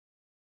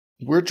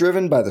We're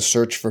driven by the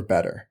search for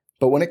better.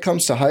 But when it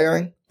comes to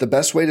hiring, the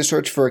best way to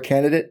search for a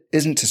candidate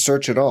isn't to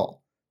search at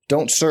all.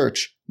 Don't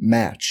search,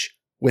 match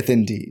with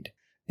Indeed.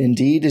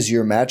 Indeed is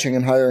your matching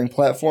and hiring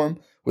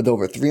platform with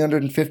over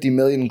 350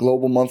 million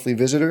global monthly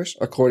visitors,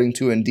 according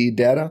to Indeed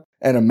data,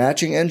 and a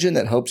matching engine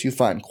that helps you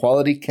find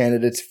quality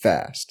candidates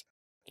fast.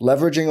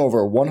 Leveraging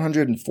over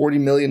 140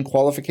 million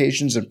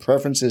qualifications and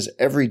preferences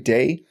every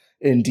day,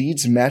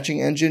 Indeed's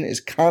matching engine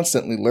is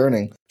constantly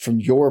learning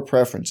from your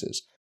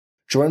preferences.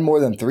 Join more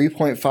than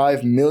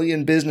 3.5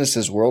 million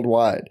businesses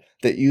worldwide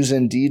that use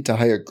Indeed to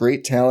hire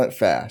great talent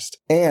fast.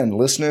 And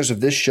listeners of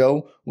this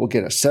show will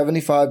get a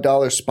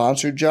 $75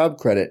 sponsored job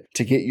credit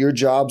to get your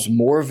jobs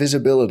more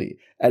visibility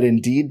at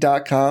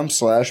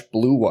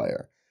Indeed.com/Blue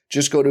Wire.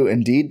 Just go to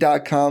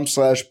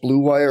Indeed.com/Blue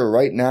Wire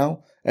right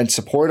now and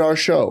support our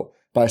show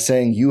by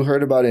saying you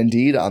heard about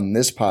Indeed on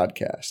this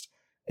podcast.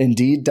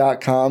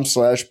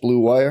 Indeed.com/Blue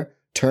Wire.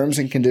 Terms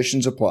and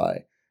conditions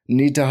apply.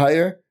 Need to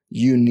hire?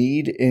 You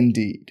need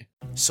Indeed.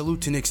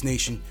 Salute to Knicks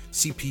Nation,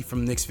 CP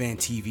from Knicks Fan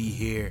TV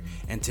here,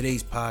 and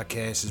today's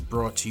podcast is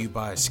brought to you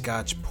by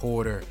Scotch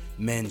Porter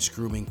Men's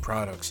Grooming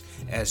Products.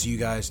 As you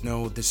guys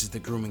know, this is the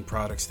grooming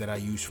products that I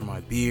use for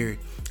my beard.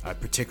 I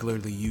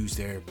particularly use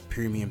their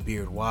premium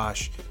beard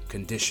wash,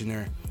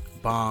 conditioner,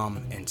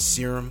 balm, and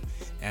serum,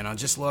 and I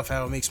just love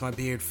how it makes my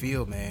beard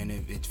feel, man.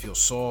 It feels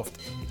soft,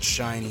 it's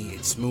shiny,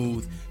 it's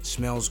smooth,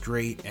 smells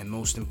great, and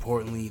most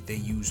importantly, they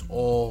use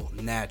all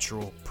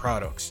natural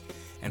products.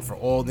 And for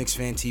all Knicks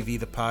Fan TV,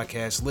 the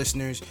podcast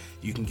listeners,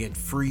 you can get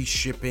free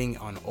shipping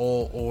on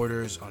all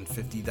orders on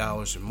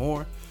 $50 or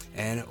more.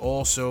 And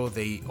also,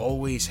 they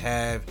always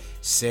have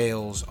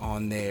sales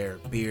on their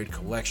beard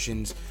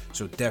collections,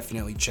 so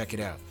definitely check it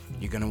out.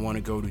 You're going to want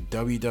to go to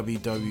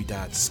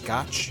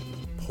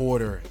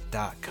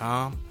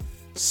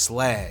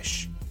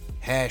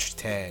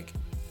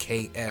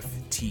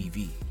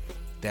www.scotchporter.com/#KFTV.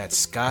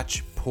 That's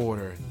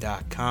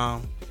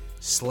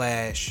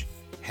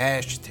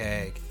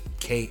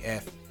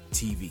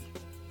scotchporter.com/#KFTV.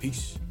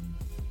 Peace.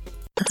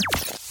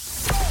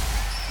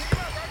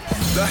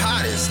 The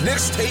hottest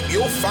Knicks tape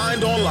you'll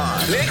find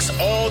online. Knicks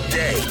all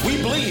day.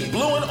 We bleed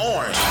blue and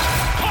orange.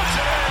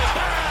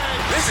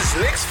 This is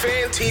Knicks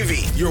Fan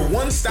TV, your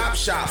one-stop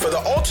shop for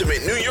the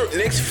ultimate New York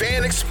Knicks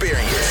fan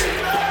experience.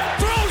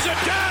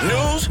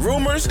 News,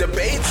 rumors,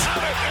 debates,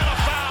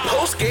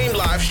 post-game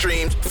live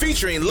streams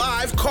featuring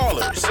live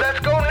callers. Let's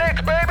go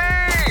Knicks, baby!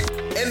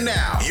 And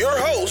now, your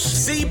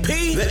host,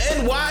 CP, the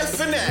NY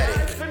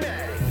Fanatic.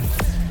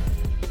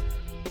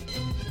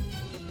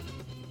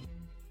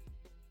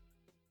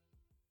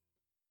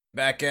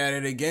 Back at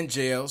it again,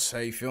 JLs. How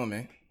you feeling,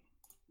 man?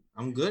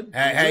 I'm good.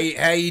 How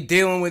you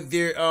dealing with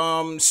your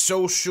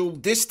social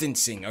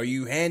distancing? Are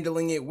you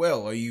handling it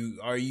well? Are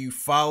you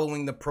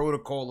following the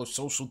protocol of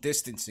social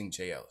distancing,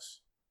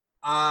 JLs?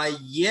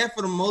 Yeah,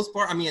 for the most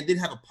part. I mean, I did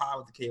have a pod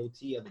with the KOT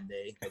the other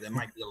day, but that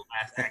might be the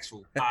last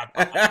actual pod.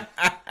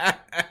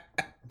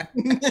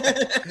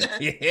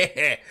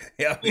 yeah,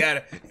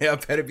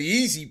 better be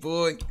easy,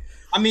 boy.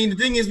 I mean, the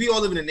thing is, we all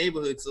live in a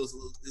neighborhood, so it's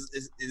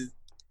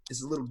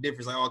a little different.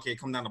 It's like, okay,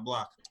 come down the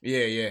block.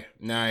 Yeah.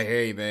 Nah,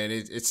 hey, man,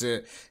 it's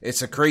a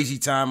crazy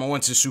time. I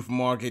went to the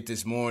supermarket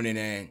this morning,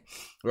 and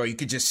bro, you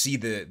could just see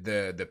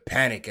the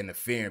panic and the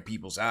fear in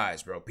people's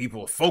eyes, bro.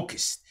 People are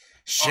focused.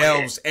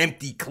 Shelves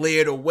empty,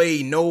 cleared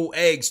away. No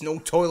eggs, no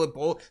toilet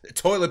bowl. The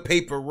toilet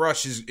paper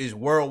rush is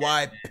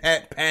worldwide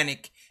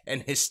panic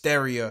and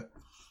hysteria.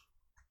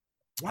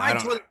 Why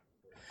toilet?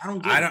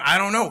 I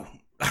don't know.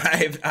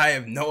 I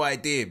have no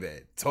idea,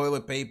 man.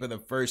 Toilet paper, the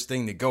first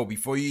thing to go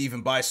before you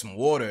even buy some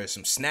water, or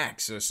some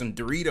snacks, or some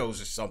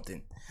Doritos or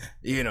something.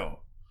 You know,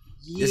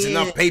 there's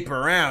enough paper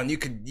around. You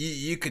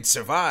could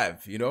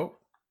survive. You know.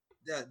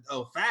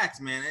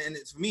 Facts, man. And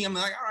it's for me. I'm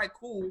like, all right,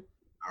 cool.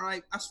 All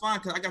right, that's fine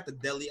because I got the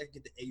deli. I can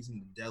get the eggs in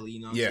the deli. You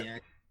know what I'm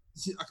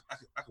saying?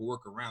 I can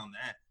work around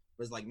that.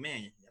 But it's like,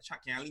 man,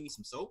 can I leave me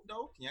some soap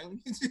though?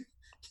 Can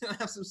I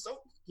have some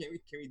soap? Can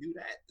we do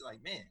that?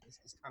 Like, man,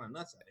 it's kind of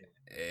nuts out here.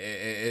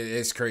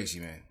 It's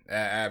crazy, man.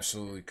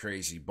 Absolutely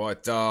crazy.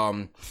 But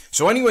so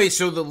anyway,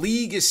 so the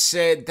league has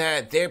said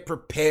that they're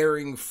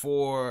preparing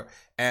for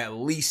at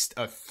least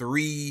a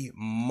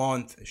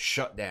 3-month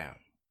shutdown,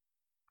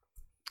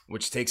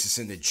 which takes us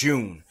into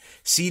June.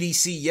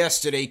 CDC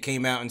yesterday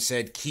came out and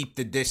said keep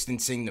the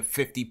distancing to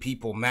 50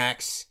 people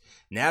max.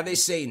 Now they're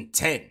saying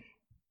 10.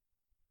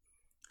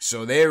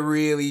 So they're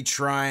really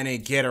trying to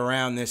get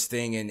around this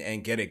thing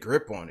and get a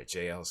grip on it,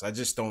 JLs. I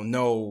just don't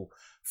know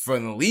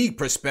from the league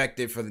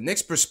perspective, for the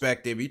Knicks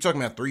perspective, you're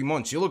talking about 3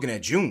 months. You're looking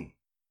at June.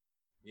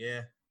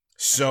 Yeah.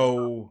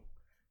 So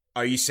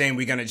are you saying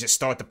we're going to just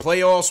start the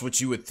playoffs,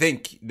 which you would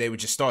think they would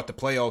just start the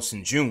playoffs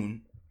in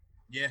June?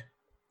 Yeah.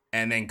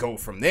 And then go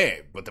from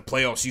there. But the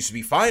playoffs used to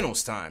be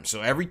finals time.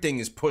 So everything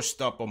is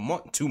pushed up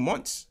 2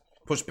 months,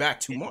 pushed back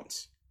 2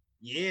 months.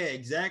 Yeah,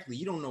 exactly.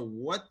 You don't know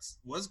what's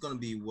going to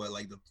be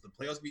like the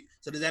playoffs be.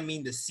 So does that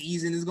mean the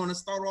season is going to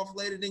start off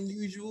later than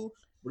usual?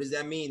 What does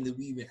that mean? Do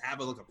we even have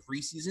a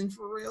preseason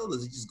for real?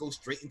 Does it just go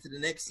straight into the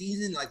next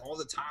season? Like all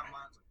the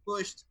timelines are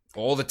pushed?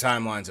 All the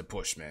timelines are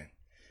pushed, man.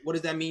 what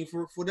does that mean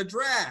for the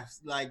draft?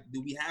 Like,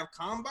 do we have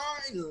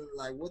combine?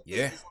 Like, what?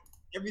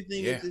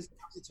 Everything is just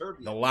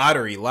topsy-turvy. The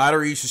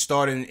lottery should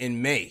start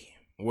in May.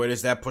 Where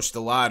does that push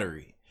the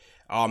lottery?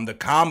 The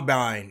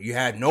combine, you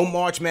had no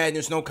March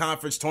Madness, no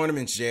conference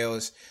tournaments,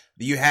 jailers.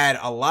 You had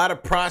a lot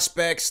of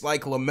prospects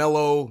like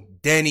LaMelo,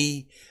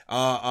 Denny,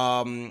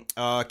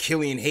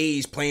 Killian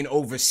Hayes playing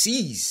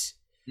overseas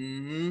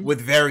with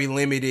very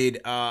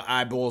limited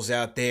eyeballs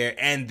out there,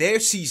 and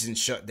their season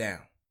shut down.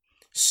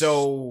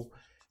 So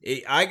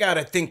I got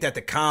to think that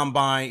the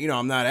combine,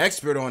 I'm not an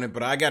expert on it,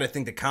 but I got to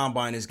think the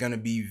combine is going to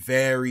be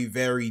very,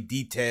 very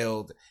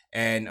detailed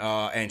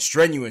and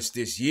strenuous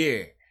this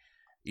year.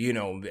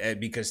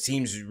 Because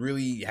teams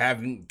really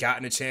haven't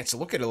gotten a chance to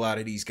look at a lot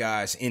of these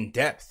guys in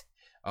depth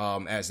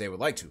as they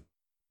would like to.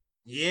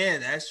 Yeah,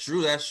 that's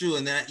true.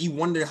 And then you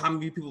wonder how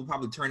many people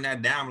probably turn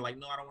that down. Like,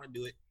 no, I don't want to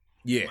do it.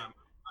 Yeah.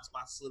 My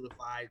spot's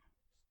solidified.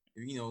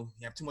 You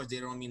have too much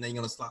data on me, and then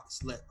you're going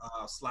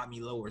to slot me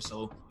lower.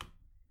 So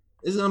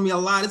there's going to be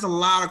there's a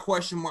lot of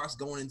question marks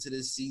going into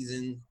this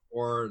season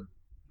or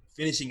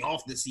finishing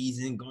off the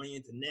season, going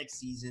into next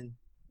season.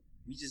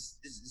 It's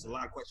a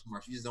lot of question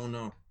marks. You just don't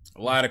know.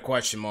 A lot of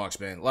question marks,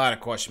 man. A lot of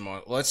question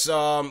marks. Let's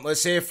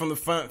hear from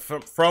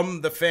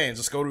the fans.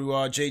 Let's go to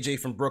JJ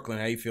from Brooklyn.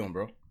 How you feeling,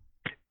 bro?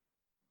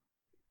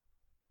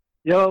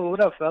 Yo, what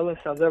up, fellas?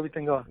 How's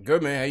everything going?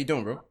 Good, man. How you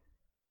doing, bro?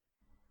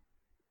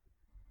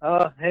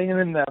 Hanging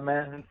in there,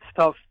 man. It's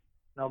tough.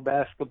 No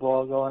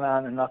basketball going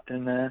on and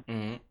nothing, man.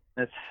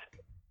 Mm-hmm. It's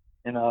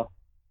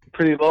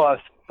pretty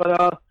lost.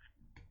 But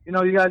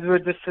you guys were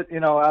just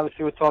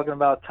obviously we're talking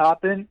about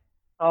Toppin.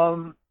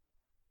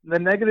 The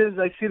negatives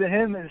I see to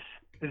him is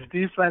his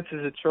defense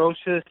is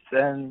atrocious,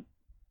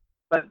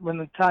 but when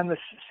the time the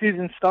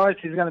season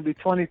starts, he's going to be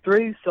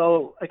 23.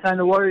 So I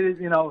kind of worry, is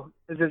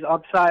his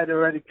upside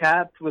already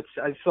capped? Which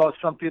I saw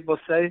some people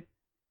say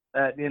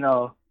that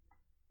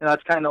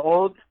it's kind of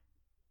old,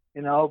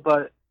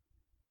 But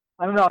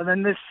I don't know. And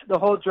then the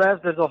whole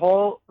draft as a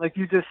whole, like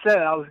you just said,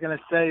 I was going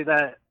to say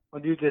that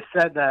when you just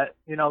said that,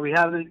 we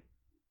have it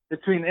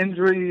between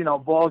injury,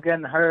 Ball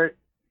getting hurt.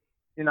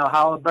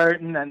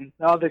 Halliburton and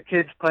other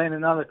kids playing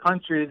in other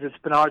countries, it's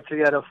been hard to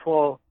get a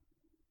full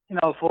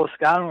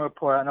scouting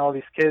report on all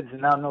these kids,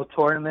 and now no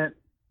tournament.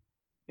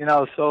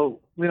 So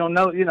we don't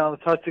know,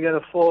 it's hard to get a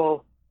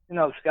full,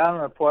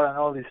 scouting report on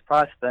all these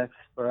prospects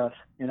for us,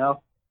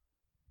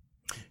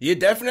 Yeah,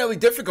 definitely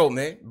difficult,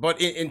 man.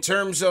 But in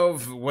terms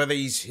of whether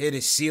he's hit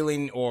his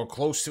ceiling or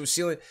close to a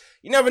ceiling,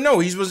 you never know.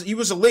 He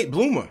was a late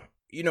bloomer.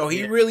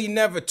 He really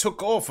never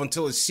took off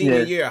until his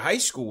senior year of high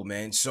school,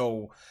 man.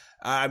 So,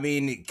 I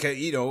mean,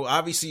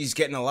 obviously he's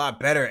getting a lot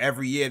better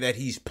every year that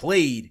he's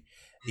played.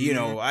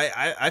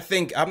 I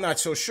think I'm not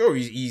so sure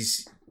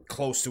he's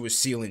close to his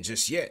ceiling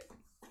just yet.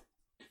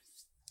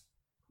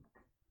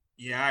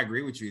 Yeah, I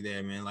agree with you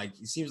there, man. Like,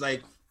 it seems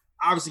like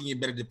obviously you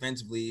get better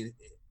defensively.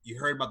 You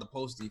heard about the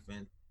post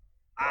defense.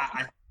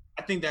 I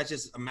think that's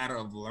just a matter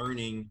of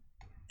learning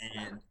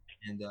and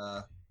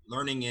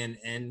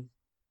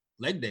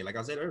leg day, like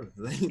I said earlier.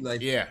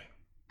 Yeah,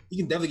 you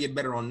can definitely get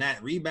better on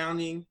that.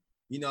 Rebounding.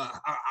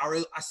 I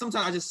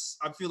sometimes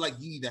I feel like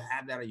you either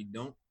have that or you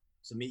don't.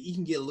 So maybe you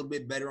can get a little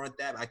bit better on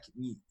that.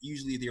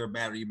 Usually, if you're a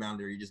bad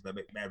rebounder, you're just bad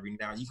reading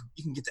down. You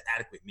can get to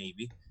adequate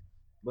maybe,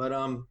 but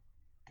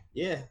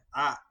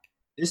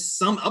there's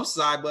some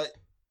upside. But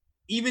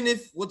even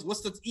if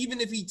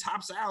even if he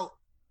tops out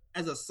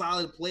as a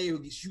solid player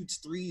who shoots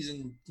threes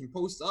and can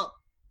post up,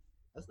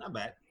 that's not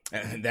bad.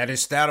 That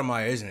is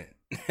Stoudemire, isn't it?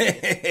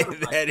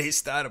 That is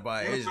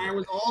Stoudemire, isn't it? I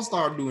was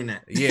all-star doing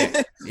that.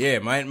 yeah.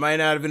 Might not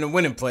have been a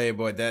winning player,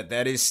 but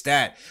that is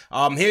stat.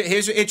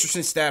 Here's an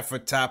interesting stat for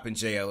Toppin,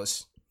 J.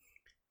 Ellis.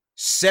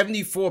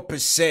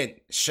 74%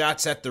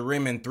 shots at the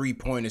rim and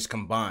 3-pointers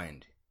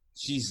combined.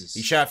 Jesus.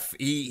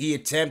 He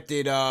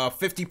attempted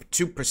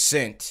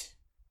 52%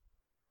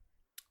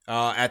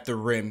 at the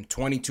rim,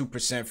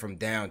 22% from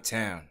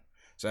downtown.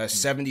 So that's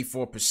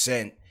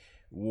 74%.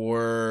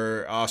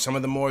 Were some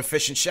of the more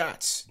efficient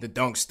shots, the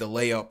dunks, the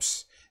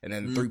layups, and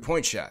then the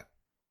 3-point shot.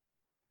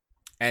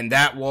 And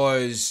that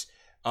was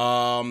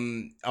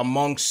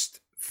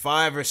amongst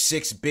 5 or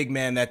 6 big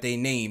men that they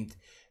named,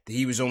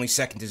 he was only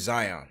second to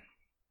Zion,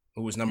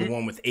 who was number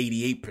one with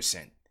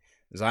 88%.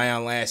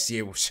 Zion last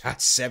year shot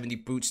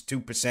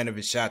 72% of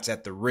his shots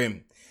at the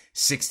rim,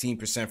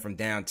 16% from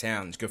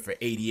downtown. It's good for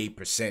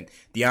 88%.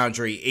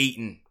 DeAndre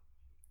Ayton,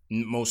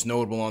 most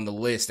notable on the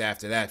list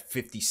after that,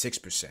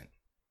 56%.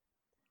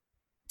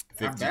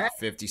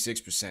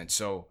 56%.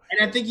 So,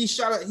 and I think he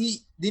shoot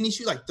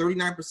like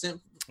 39%.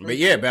 But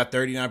yeah, about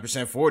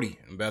 39%, 40.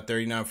 About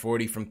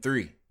 39-40 from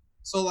 3.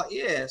 So like,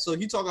 yeah. So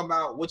if you talk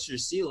about what's your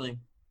ceiling,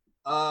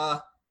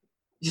 39%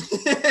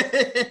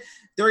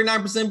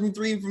 from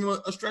 3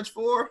 from a stretch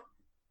 4,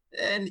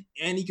 and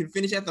he can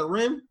finish at the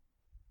rim.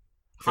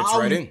 Fits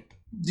right in.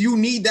 Do you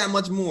need that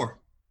much more?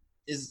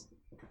 If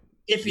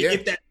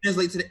that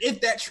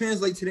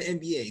translates to the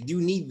NBA, do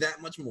you need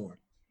that much more?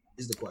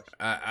 Is the question.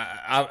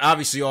 I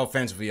obviously,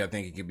 offensively, I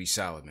think it could be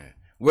solid, man.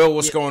 Will,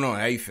 what's going on?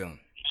 How you feeling?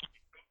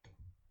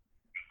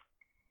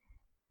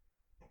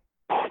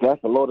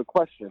 That's a loaded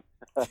question.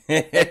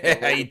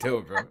 How you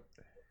doing, bro?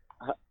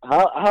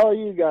 How are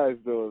you guys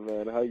doing,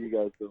 man? How you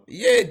guys doing?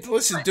 Yeah,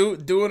 listen,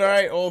 doing all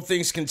right. All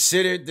things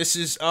considered, this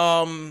is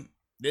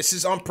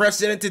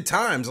unprecedented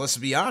times. Let's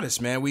be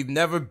honest, man. We've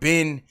never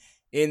been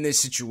in this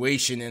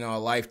situation in our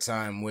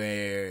lifetime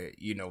where,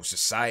 you know,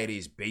 society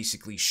is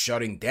basically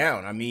shutting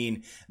down. I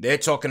mean, they're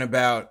talking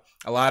about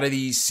a lot of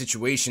these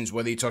situations,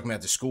 whether you're talking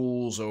about the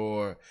schools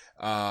or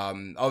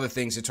other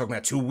things, they're talking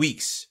about 2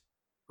 weeks,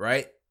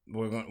 right?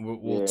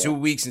 We'll 2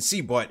 weeks and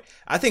see, but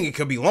I think it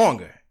could be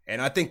longer. And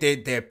I think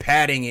they're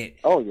padding it.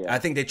 Oh, yeah. I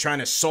think they're trying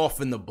to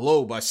soften the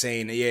blow by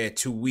saying,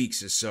 2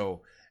 weeks or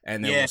so,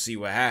 and then we'll see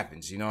what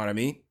happens. You know what I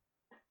mean?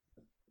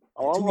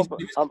 Oh,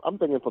 I'm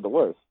thinking for the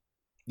worst.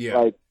 Yeah.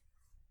 Like,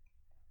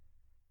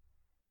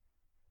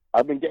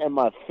 I've been getting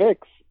my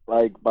fix,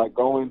 like, by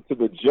going to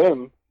the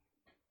gym,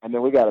 and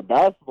then we got a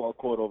basketball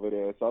court over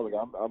there. So I was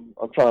like,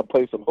 I'm trying to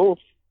play some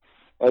hoops.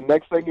 And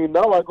next thing you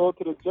know, I go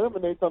to the gym,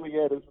 and they tell me,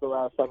 this is the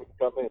last time you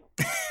can come in.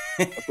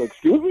 I said,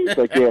 excuse me? He's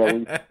like,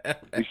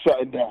 we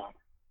shutting down.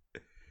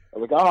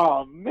 I'm like,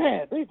 oh,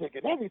 man, they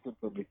taking everything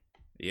from me.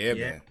 Yeah,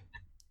 man.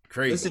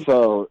 Crazy. Listen,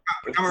 So,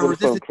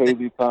 it's some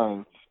crazy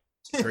times.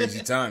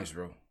 Crazy times,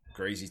 bro.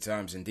 Crazy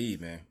times indeed,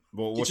 man.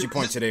 Well, what's your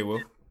point today,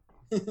 Will?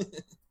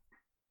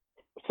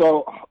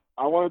 So,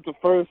 I wanted to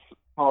first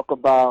talk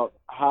about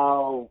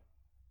how,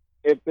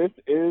 if this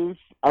is,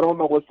 I don't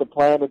know what's the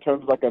plan in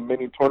terms of like a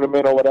mini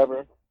tournament or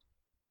whatever,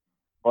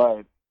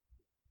 but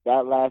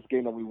that last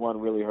game that we won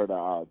really hurt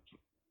our odds.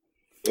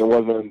 It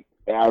wasn't,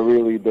 I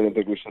really didn't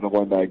think we should have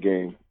won that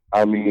game.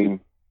 I mean,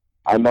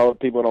 I know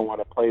people don't want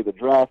to play the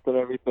draft and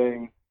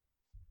everything,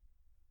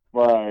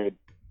 but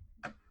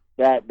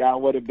that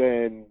would have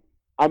been,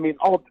 I mean,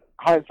 all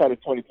hindsight is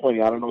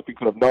 2020. I don't know if we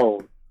could have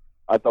known.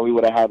 I thought we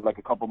would have had like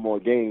a couple more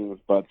games,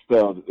 but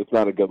still, it's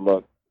not a good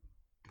look.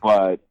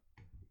 But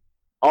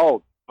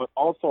also,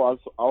 I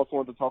also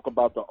wanted to talk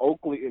about the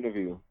Oakley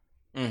interview.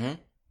 Mm-hmm.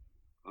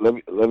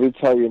 Let me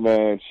tell you,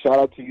 man, shout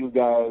out to you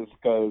guys,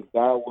 because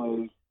that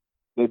was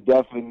the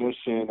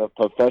definition of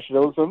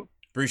professionalism.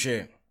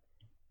 Appreciate it.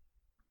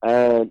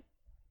 And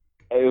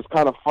it was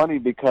kind of funny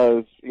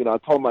because, you know, I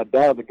told my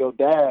dad, to go,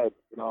 Dad,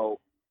 you know,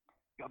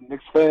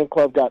 Knicks fan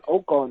club got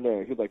Oak on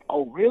there. He's like,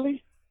 oh,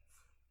 really?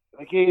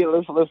 Like, hey,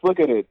 let's look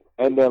at it.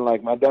 And then,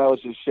 like, my dad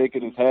was just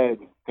shaking his head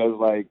because,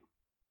 like,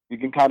 you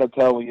can kind of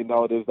tell when you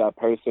know there's that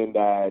person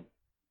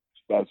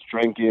that's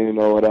drinking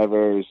or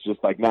whatever. It's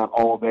just, like, not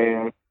all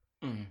there.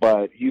 Mm-hmm.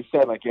 But he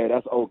said, like, yeah,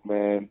 that's Oak,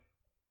 man.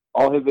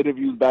 All his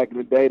interviews back in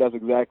the day, that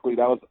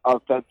was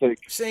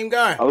authentic. Same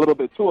guy. A little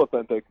bit too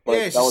authentic, but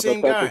yeah, it's that was the same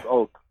authentic guy.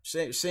 Oak.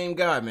 Same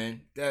guy,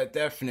 man.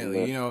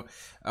 Definitely. Yeah. You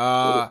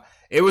know,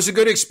 it was a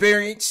good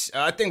experience.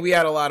 I think we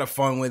had a lot of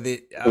fun with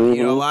it. Mm-hmm.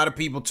 You know, a lot of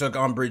people took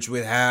umbrage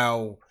with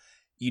how,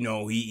 you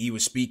know, he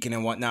was speaking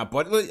and whatnot.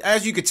 But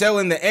as you could tell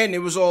in the end, it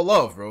was all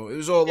love, bro. It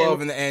was all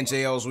love in the end,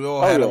 JLs. We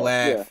all had a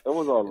laugh. Yeah, it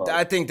was all love.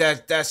 I think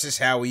that's just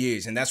how he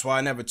is. And that's why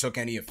I never took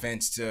any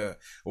offense to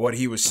what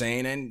he was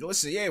saying. And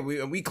listen, yeah,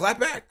 we clap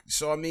back.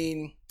 So, I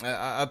mean,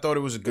 I thought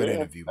it was a good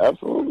interview. Man.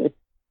 Absolutely.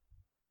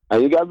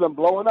 And you guys been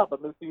blowing up.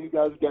 I've been seeing you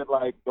guys get,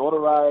 like,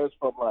 notarized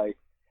from, like,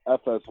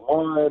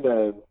 FS1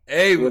 and,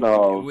 hey, you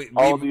know, we've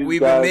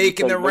been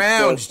making the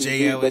rounds,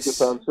 J.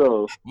 Ellis.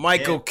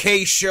 Michael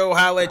K. Show,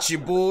 holla at your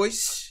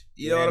boys.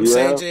 You know what I'm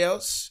saying, J.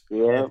 Ellis?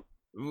 Yeah.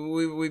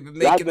 We've been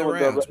making the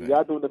rounds, man.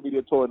 Y'all doing the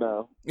media tour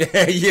now.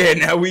 Yeah,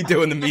 now we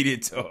doing the media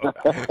tour.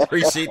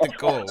 Appreciate the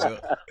call.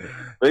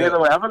 But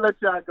anyway, I'm going to let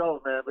y'all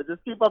go, man. But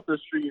just keep up the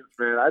streams,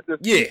 man.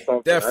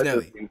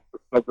 Definitely.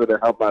 Something to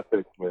help my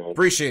fix, man.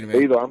 Appreciate it,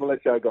 man. I'm going to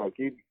let y'all go.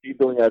 Keep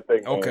doing your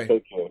thing, man. Okay.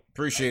 Take care.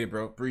 Appreciate it,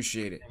 bro.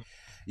 Appreciate it.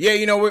 Yeah,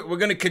 you know, we're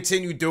going to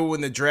continue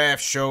doing the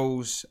draft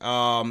shows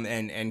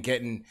and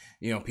getting,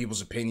 you know,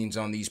 people's opinions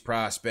on these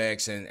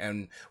prospects,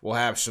 and we'll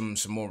have some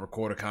more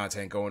recorder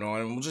content going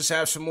on, and we'll just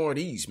have some more of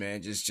these,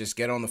 man. Just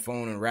get on the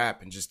phone and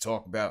rap and just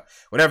talk about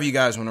whatever you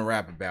guys want to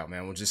rap about,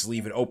 man. We'll just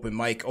leave it open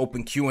mic,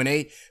 open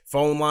Q&A.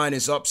 Phone line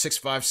is up,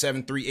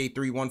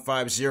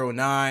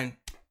 657-383-1509.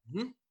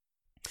 Mm-hmm.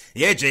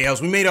 Yeah,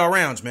 JLs, we made our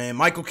rounds, man.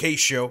 Michael K.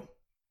 Show.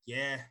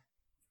 Yeah.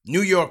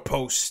 New York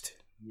Post.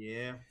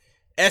 Yeah.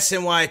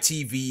 SNY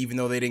TV, even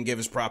though they didn't give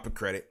us proper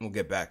credit. We'll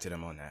get back to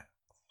them on that.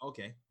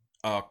 Okay.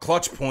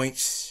 Clutch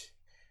Points,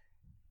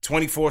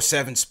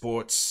 24/7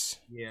 Sports.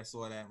 Yeah, I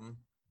saw that one.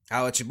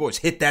 I'll let you boys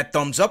hit that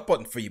thumbs up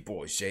button for you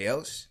boys,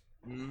 JLs.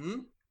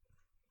 Mm-hmm.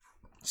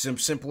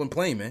 Simple and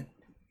plain, man.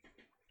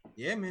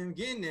 Yeah, man,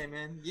 getting there,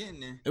 man, getting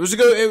there. It was a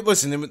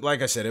good.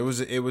 Like I said, it was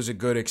a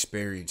good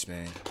experience,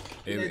 man.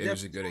 It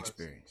was a good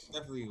experience.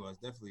 Definitely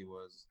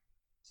was.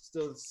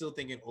 Still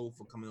thanking O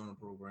for coming on the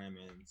program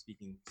and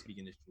speaking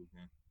this truth,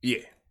 man.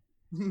 Yeah.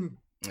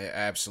 Yeah,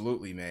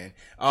 absolutely, man.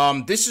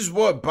 This is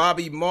what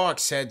Bobby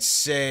Marks had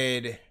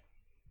said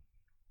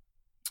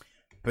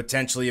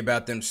potentially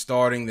about them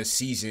starting the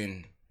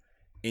season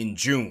in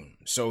June.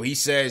 So he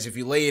says if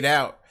you lay it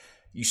out,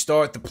 you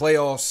start the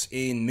playoffs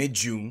in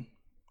mid-June.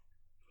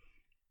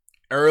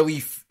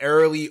 Early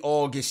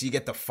August, you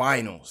get the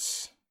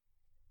finals.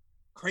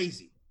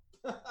 Crazy.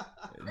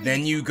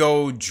 Then you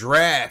go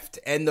draft.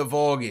 End of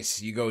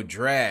August, you go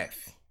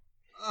draft.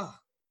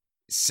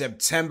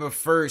 September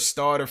 1st,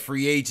 start of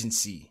free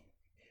agency.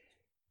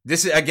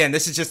 This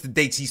is just the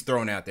dates he's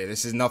throwing out there.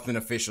 This is nothing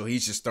official.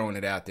 He's just throwing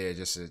it out there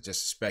just to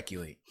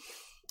speculate.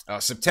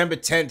 September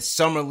 10th,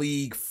 summer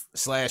league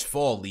 /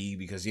 fall league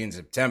because you're in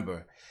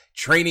September.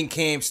 Training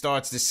camp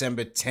starts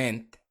December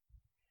 10th.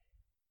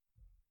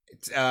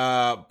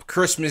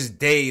 Christmas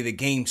Day, the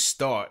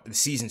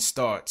season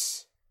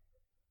starts.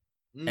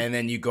 And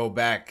then you go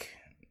back.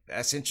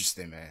 That's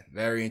interesting, man.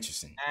 Very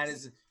interesting. That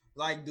is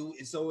like,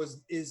 dude. So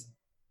is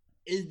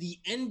the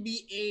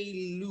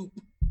NBA loop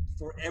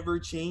forever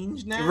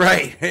changed now?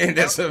 Right.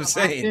 That's what I'm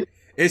saying.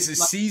 It's a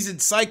season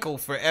cycle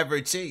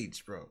forever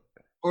changed, bro.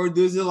 Or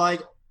does it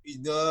like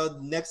the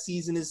next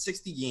season is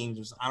 60 games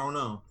or something? I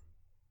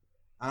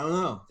don't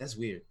know. That's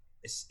weird.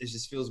 It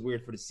just feels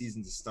weird for the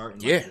season to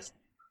start. Yeah. This.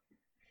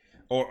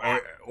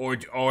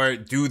 Or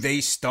do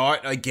they start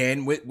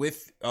again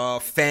with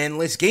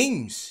fanless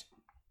games?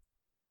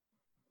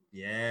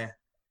 Yeah.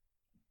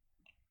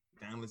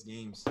 Fanless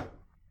games.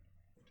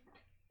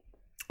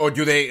 Or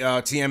do they,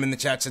 TM in the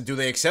chat said, do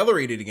they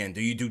accelerate it again?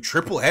 Do you do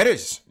triple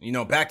headers?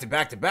 Back to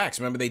back to backs.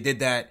 Remember they did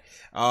that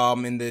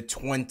in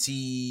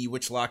the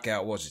which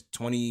lockout was it?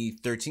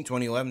 2013,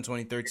 2011,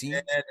 2013?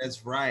 Yeah,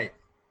 that's right.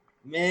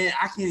 Man,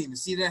 I can't even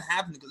see that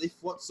happening because they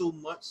fought so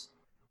much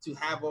to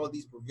have all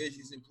these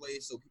provisions in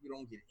place so people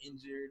don't get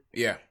injured.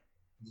 Yeah.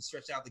 To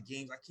stretch out the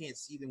games. I can't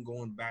see them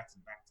going back to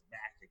back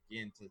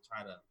again to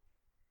try to,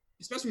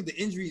 especially with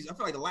the injuries. I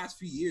feel like the last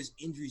few years,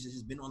 injuries have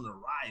just been on the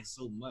rise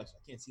so much. I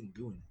can't see them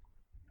doing that.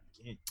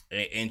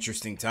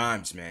 Interesting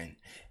times, man.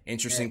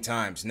 Interesting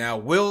times. Now,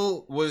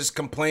 Will was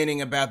complaining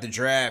about the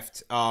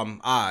draft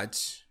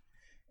odds,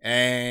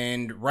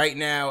 and right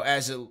now,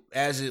 as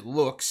it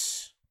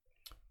looks,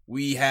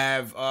 we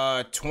have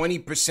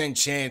 20%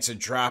 chance of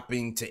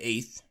dropping to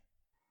 8th,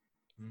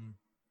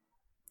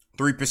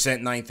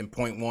 3% 9th, and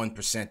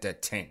 0.1%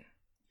 at 10.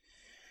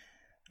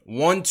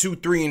 1, 2,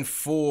 3, and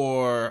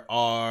 4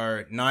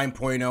 are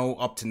 9.0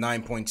 up to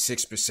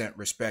 9.6%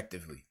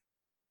 respectively.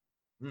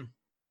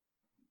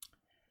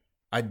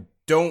 I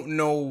don't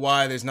know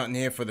why there's nothing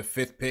here for the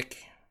 5th pick.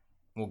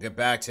 We'll get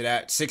back to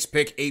that. 6th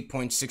pick,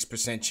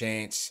 8.6%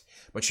 chance.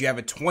 But you have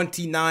a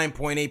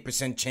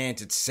 29.8%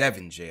 chance at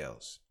 7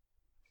 jails.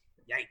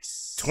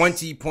 Yikes.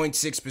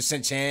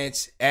 20.6%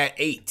 chance at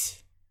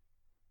 8.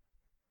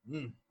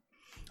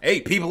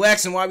 Hey, people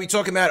asking why we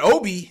talking about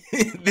Obi.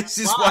 This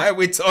is why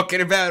we're talking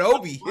about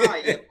Obi.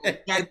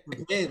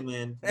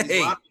 Man.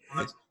 Hey.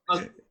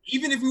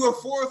 Even if we were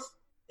 4th,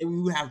 we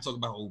would have to talk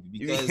about Obi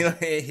because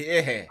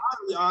the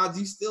odds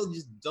you still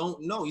just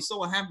don't know. You saw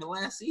what happened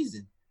last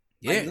season.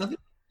 Yeah. Like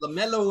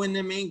LaMelo and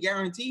them ain't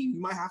guaranteed.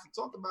 You might have to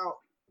talk about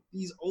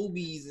these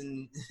Obis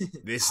and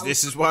this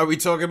is why we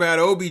talk about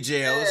Obi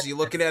jails. You're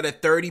looking at a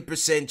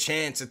 30%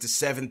 chance at the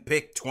 7th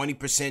pick,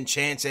 20%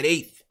 chance at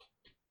 8th.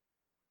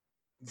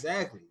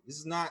 Exactly. This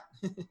is not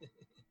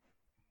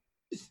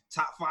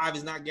top 5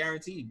 is not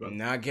guaranteed, bro.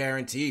 Not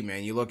guaranteed,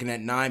 man. You're looking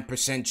at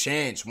 9%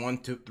 chance, 1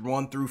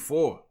 through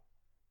 4.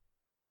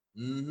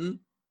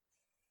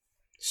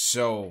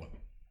 So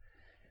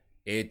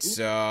it's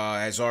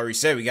as Ari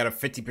said, we got a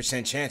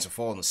 50% chance of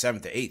falling to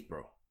 7th to 8th,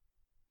 bro.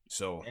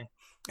 So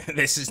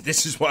this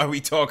is why we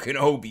talking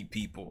Obi,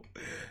 people.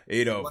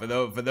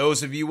 For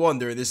those of you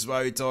wondering, this is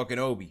why we talking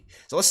Obi.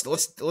 So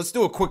let's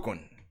do a quick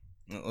one.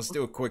 Let's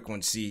do a quick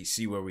one.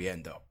 See where we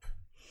end up.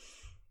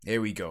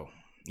 Here we go.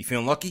 You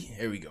feeling lucky?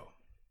 Here we go.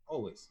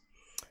 Always.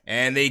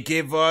 And they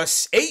give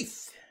us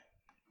 8th.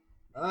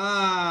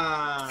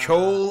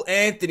 Cole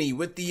Anthony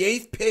with the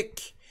 8th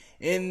pick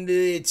in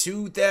the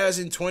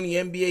 2020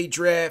 NBA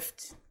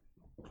draft.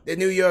 The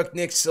New York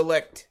Knicks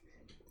select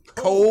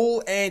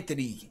Cole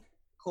Anthony.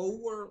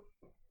 Cole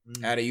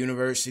at a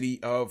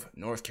University of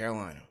North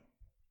Carolina.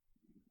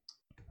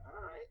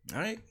 All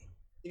right.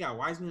 You got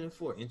Wiseman at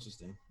 4.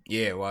 Interesting.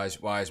 Yeah,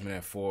 Wiseman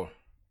at 4.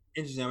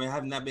 Interesting. I mean, I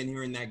have not been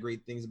hearing that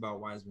great things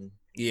about Wiseman.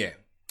 Yeah.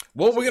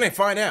 Well, we're going to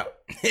find out.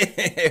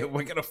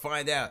 We're going to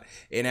find out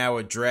in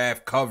our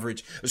draft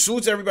coverage.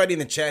 Salute to everybody in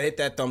the chat. Hit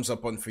that thumbs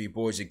up button for you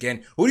boys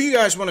again. Who do you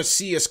guys want to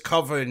see us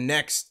cover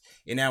next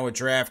in our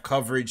draft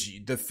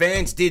coverage? The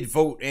fans did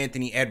vote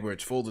Anthony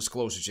Edwards, full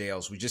disclosure,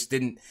 JLs. We just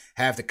didn't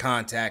have the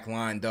contact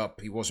lined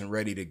up. He wasn't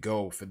ready to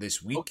go for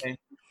this week. Okay.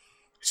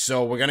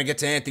 So we're going to get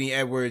to Anthony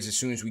Edwards as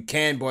soon as we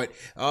can. But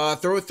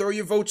throw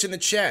your votes in the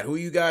chat. Who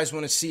you guys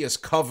want to see us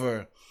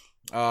cover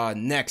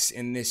next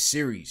in this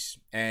series?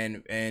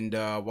 And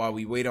while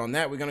we wait on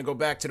that, we're gonna go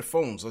back to the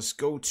phones. Let's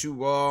go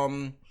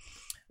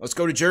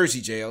to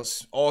Jersey,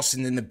 Jails.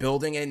 Austin in the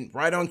building, and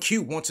right on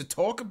cue wants to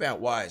talk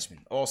about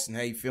Wiseman. Austin,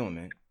 how you feeling,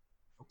 man?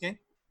 Okay.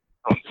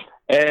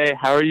 Hey,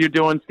 how are you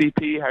doing,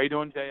 CP? How are you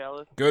doing, Jay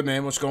Ellis? Good,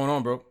 man. What's going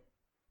on, bro?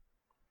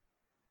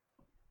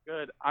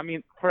 Good. I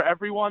mean, for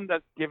everyone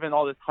that's given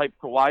all this hype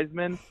to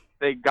Wiseman,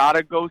 they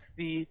gotta go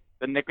see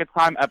the Nick of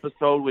Time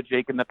episode with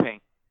Jake in the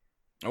Paint.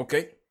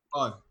 Okay.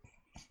 Oh.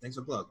 Thanks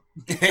for the plug.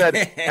 He said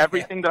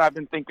everything that I've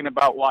been thinking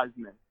about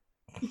Wiseman.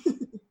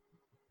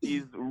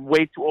 He's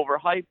way too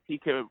overhyped. He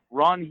could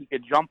run, he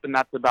could jump, and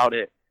that's about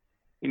it.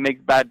 He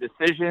makes bad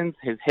decisions.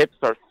 His hips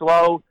are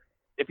slow.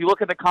 If you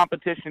look at the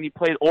competition he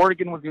played,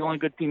 Oregon was the only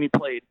good team he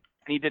played,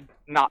 and he did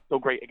not so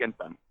great against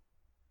them.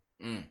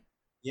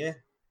 Yeah.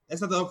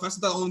 That's not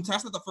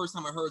the first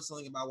time I heard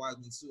something about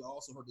Wiseman too. I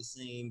also heard the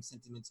same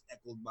sentiments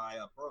echoed by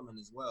Perlman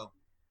as well.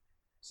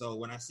 So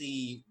when I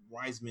see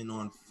Wiseman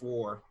on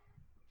 4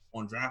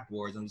 on draft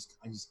boards,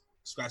 I just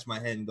scratch my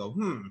head and go,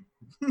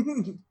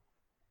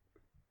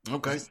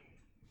 Okay.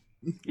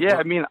 Yeah,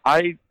 I mean,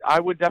 I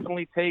would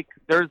definitely take.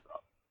 There's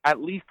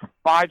at least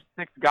 5-6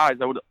 guys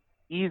I would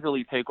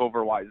easily take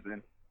over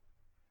Wiseman.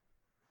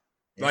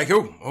 Like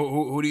who?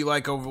 Who do you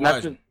like over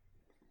Wiseman?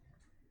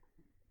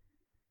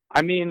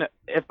 I mean,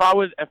 if I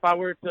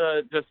were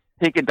to just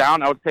take it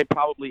down, I would say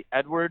probably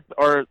Edwards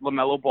or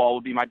LaMelo Ball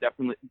would be my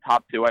definite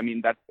top 2. I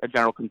mean, that's a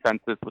general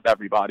consensus with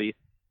everybody.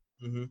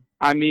 Mm-hmm.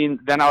 I mean,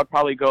 then I would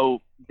probably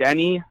go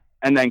Denny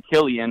and then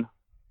Killian.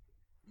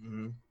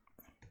 Mm-hmm.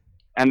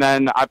 And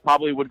then I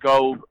probably would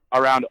go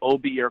around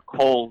Obi or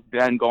Cole,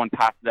 then going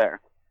past there.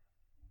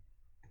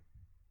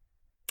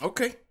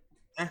 Okay.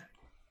 All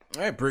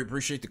right,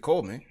 appreciate the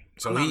call, man.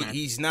 So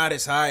he's not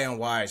as high on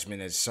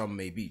Wiseman as some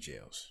may be,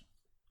 Jails.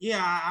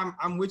 Yeah,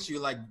 I'm with you.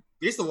 Like,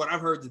 based on what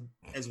I've heard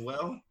as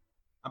well,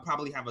 I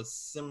probably have a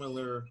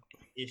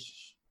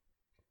similar-ish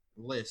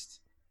list.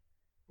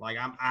 Like,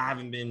 I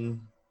haven't been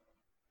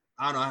 –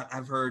 I don't know.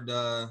 I've heard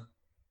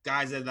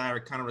guys that I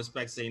kind of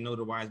respect say no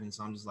to Wiseman,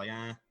 so I'm just like,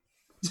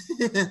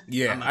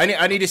 Yeah,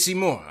 I need to see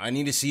more. I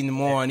need to see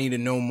more. I need to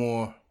know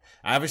more.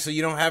 Obviously,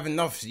 you don't have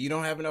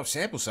enough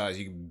sample size.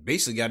 You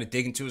basically got to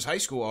dig into his high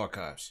school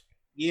archives.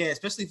 Yeah,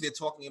 especially if they're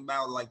talking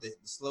about, like, the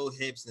slow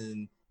hips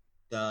and –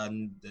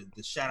 the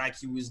shot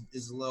IQ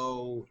is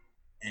low,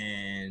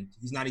 and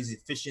he's not as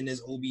efficient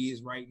as Obi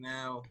is right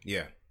now.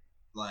 Yeah,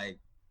 like,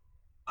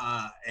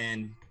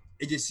 and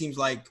it just seems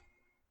like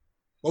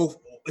both.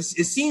 It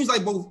seems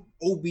like both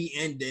Obi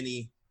and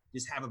Denny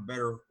just have a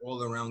better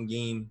all-around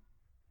game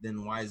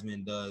than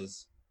Wiseman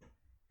does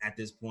at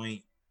this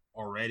point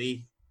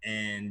already,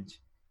 and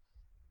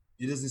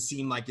it doesn't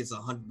seem like it's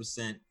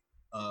 100%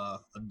 a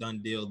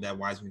done deal that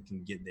Wiseman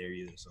can get there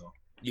either. So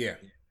yeah.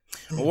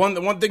 Well,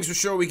 one thing's for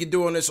sure we can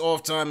do on this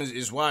off time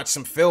is watch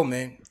some film,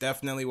 man.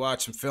 Definitely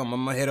watch some film.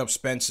 I'm gonna hit up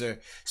Spencer.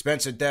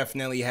 Spencer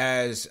definitely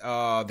has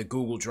the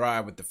Google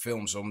Drive with the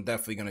film, so I'm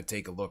definitely gonna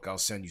take a look. I'll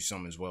send you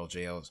some as well,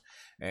 JLs,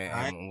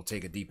 and we'll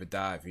take a deeper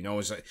dive. You know,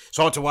 it's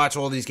hard to watch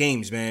all these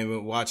games, man. We're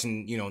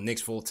watching,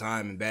 Knicks full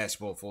time and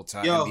basketball full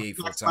time, NBA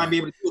full time. Might be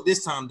able to do it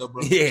this time, though,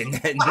 bro. Yeah,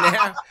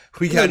 now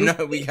we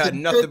got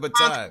nothing but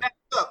time.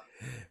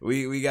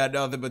 We got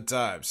nothing but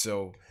time.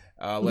 So.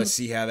 Let's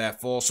see how that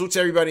falls. So to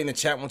everybody in the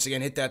chat, once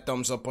again, hit that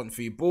thumbs up button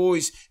for you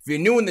boys. If you're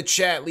new in the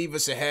chat, leave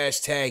us a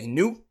hashtag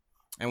new,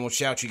 and we'll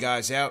shout you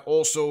guys out.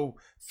 Also,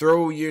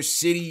 throw your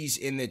cities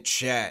in the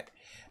chat,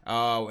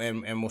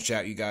 and we'll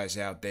shout you guys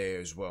out there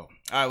as well.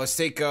 All right, let's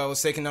take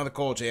another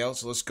call, JL.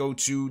 So let's go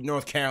to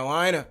North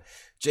Carolina.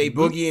 Jay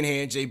Boogie in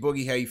here. Jay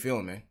Boogie, how you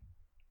feeling, man?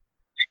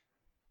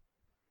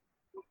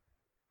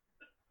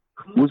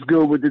 What's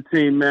good with the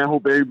team, man?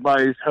 Hope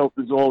everybody's health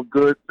is all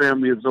good,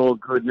 family is all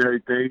good and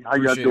everything. How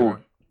y'all doing?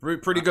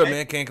 Pretty good,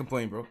 man. Can't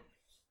complain, bro.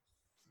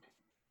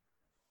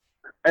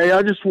 Hey,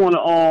 I just want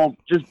to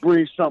just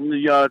bring something to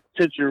y'all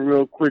attention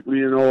real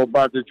quickly,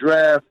 about the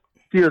draft.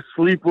 He a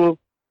sleeper,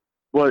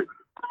 but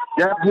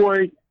that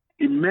boy,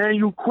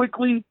 Emmanuel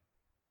Quickley,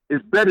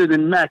 is better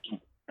than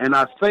Mackey. And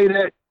I say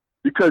that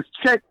because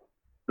check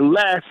the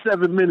last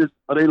 7 minutes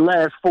of their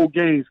last 4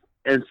 games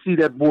and see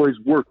that boy's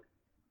work.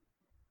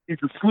 He's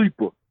a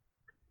sleeper.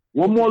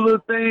 One more little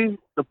thing,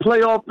 the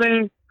playoff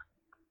thing.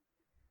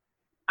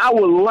 I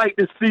would like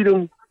to see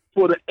them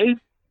for the eighth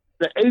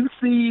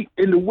seed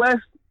in the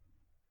West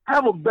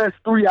have a best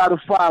 3 out of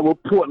 5 with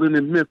Portland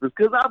and Memphis,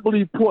 because I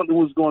believe Portland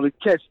was going to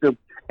catch them.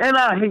 And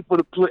I hate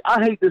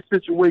this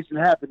situation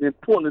happening.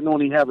 Portland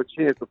only have a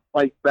chance to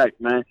fight back,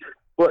 man.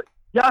 But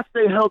y'all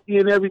stay healthy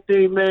and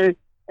everything, man.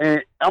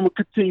 And I'm going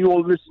to continue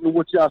on listening to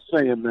what y'all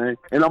saying, man.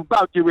 And I'm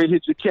about to get ready to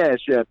hit your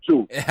cash app,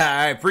 too.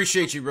 I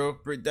appreciate you, bro.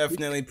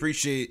 Definitely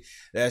appreciate.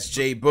 That's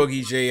Jay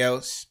Boogie, Jay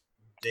Ellis.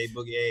 Jay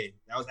Boogie, hey.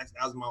 That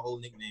was my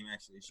old nickname,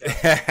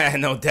 actually.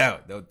 No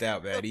doubt,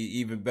 man.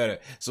 Even better.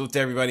 So to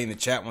everybody in the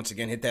chat, once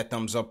again, hit that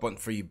thumbs up button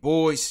for you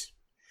boys.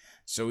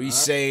 So he's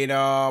saying,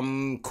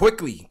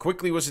 Quickly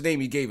was the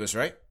name he gave us,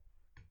 right?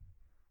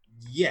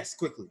 Yes,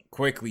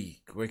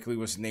 Quickly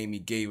was the name he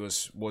gave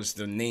us, was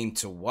the name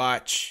to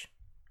watch.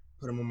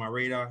 Put him on my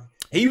radar.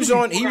 He was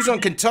on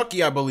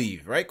Kentucky, I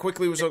believe, right?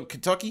 Quickly was on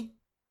Kentucky?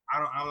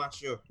 I'm not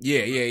sure.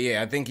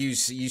 Yeah. I think you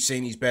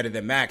saying he's better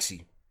than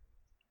Maxey.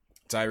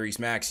 Tyrese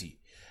Maxey.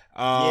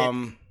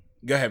 Go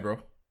ahead, bro.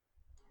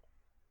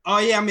 Oh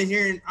yeah, I've been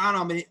hearing. I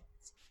don't know, man.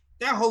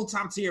 That whole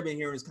top tier I've been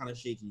hearing is kind of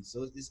shaky,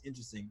 so it's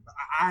interesting. But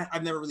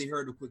I've never really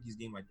heard of Quickie's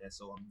game like that,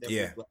 so I'm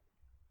definitely glad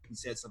he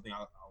said something.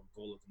 I'll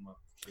go look him up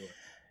for sure.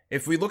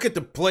 If we look at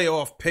the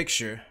playoff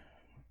picture,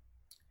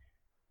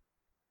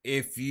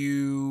 if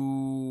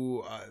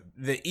you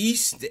the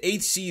East, the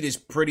 8th seed is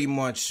pretty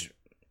much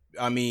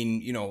I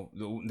mean, you know,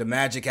 the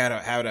Magic had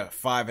a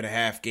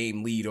 5.5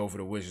 game lead over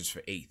the Wizards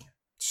for 8th.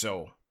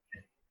 So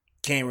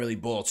can't really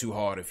ball too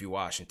hard if you're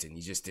Washington.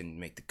 You just didn't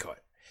make the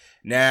cut.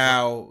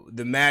 Now,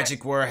 the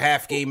Magic were a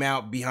half game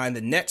out behind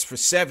the Nets for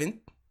 7th.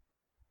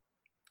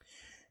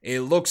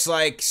 It looks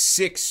like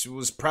 6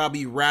 was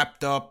probably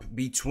wrapped up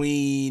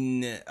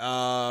between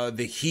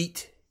the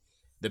Heat,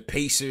 the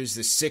Pacers,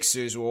 the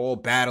Sixers were all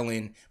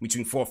battling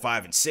between 4,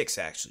 5, and 6,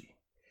 actually.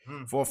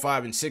 4,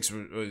 5, and 6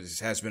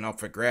 has been up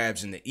for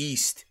grabs in the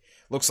East.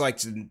 Looks like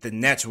the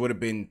Nets would have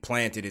been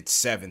planted at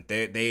 7th.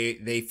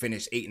 They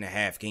finished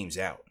 8.5 games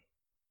out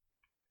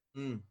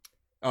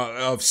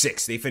of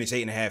 6. They finished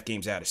 8.5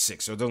 games out of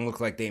 6. So it doesn't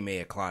look like they may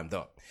have climbed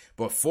up.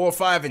 But 4,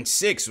 5, and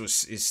 6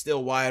 is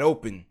still wide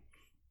open.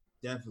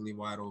 Definitely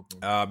wide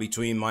open.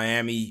 Between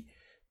Miami,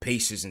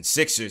 Pacers, and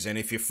Sixers. And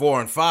if you're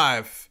 4 and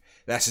 5,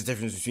 that's the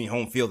difference between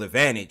home field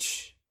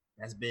advantage.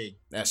 That's big.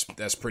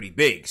 That's pretty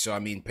big. So I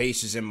mean,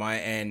 Pacers and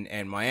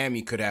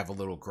Miami could have a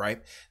little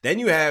gripe. Then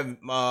you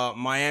have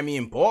Miami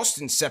and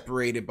Boston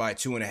separated by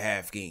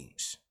 2.5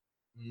 games.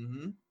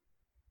 Mm-hmm.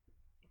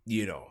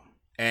 You know,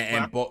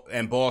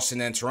 and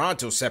Boston and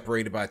Toronto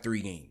separated by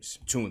 3 games,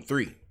 2 and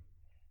 3.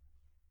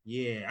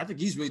 Yeah, I think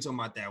he's really talking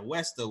about that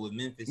West though with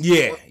Memphis.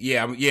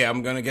 Yeah.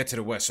 I'm gonna get to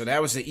the West. So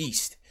that was the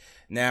East.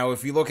 Now,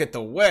 if you look at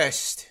the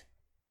West,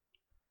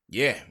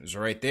 yeah, it's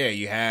right there.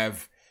 You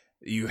have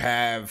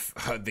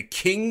the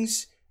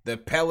Kings, the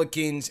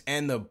Pelicans,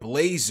 and the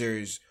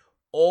Blazers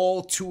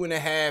all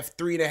 2.5,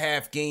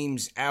 3.5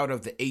 games out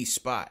of the 8th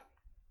spot.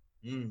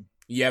 You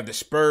have the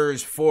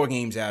Spurs 4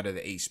 games out of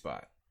the 8th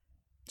spot.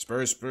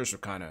 Spurs were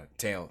kind of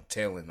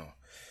tailing though.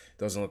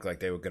 Doesn't look like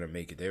they were gonna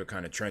make it. They were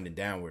kind of trending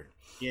downward.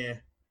 Yeah.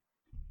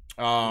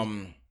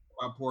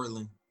 About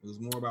Portland. It was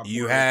more about Portland.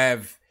 You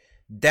have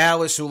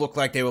Dallas, who looked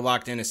like they were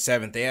locked in at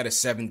 7th. They had a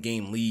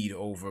 7-game lead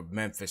over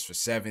Memphis for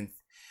 7th.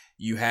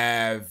 You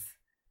have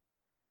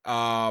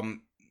actually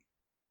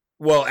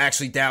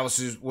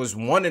Dallas was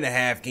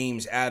 1.5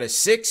 games out of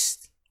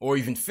 6th or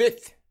even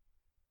 5th.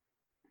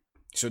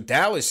 So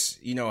Dallas,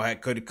 you know,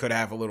 could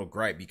have a little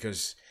gripe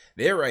because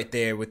they're right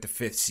there with the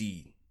 5th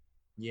seed.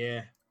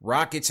 Yeah.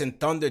 Rockets and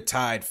Thunder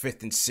tied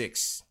 5th and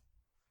 6th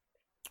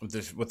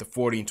with the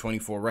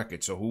 40-24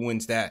 record. So who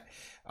wins that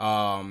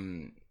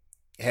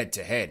head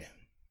to head?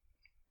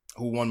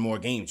 Who won more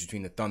games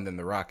between the Thunder and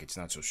the Rockets?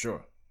 Not so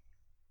sure.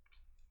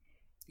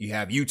 You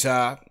have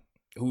Utah,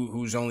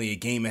 who's only a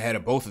game ahead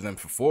of both of them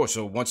for 4.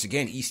 So once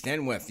again, East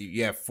and West,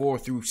 you have 4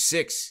 through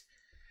 6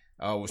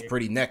 was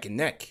pretty neck and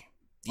neck.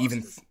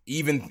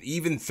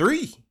 Even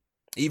 3,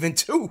 even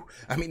 2.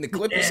 I mean, the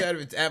Clippers have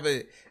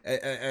a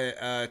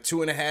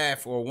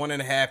 2.5 or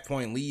 1.5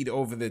 point lead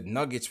over the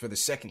Nuggets for the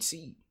 2nd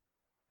seed.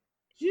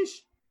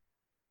 Sheesh.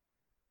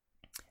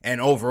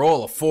 And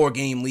overall, a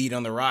 4-game lead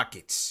on the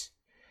Rockets.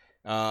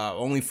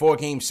 Only 4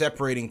 games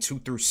separating 2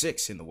 through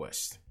 6 in the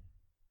West.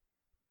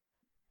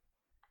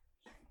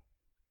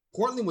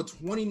 Portland with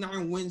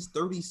 29 wins,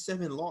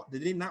 37 losses.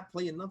 Did they not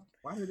play enough?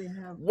 Why do they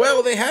have?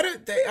 Well, they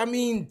had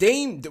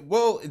Dame.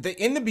 Well,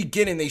 in the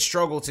beginning they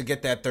struggled to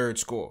get that 3rd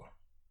score.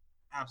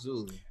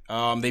 Absolutely.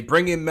 They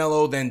bring in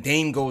Melo, then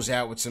Dame goes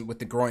out with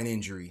the groin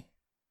injury.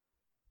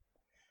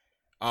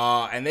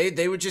 And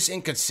they were just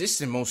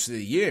inconsistent most of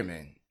the year,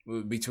 man.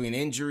 Between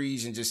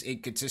injuries and just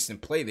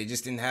inconsistent play, they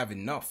just didn't have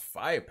enough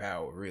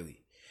firepower,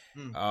 really.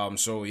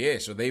 So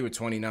they were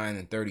 29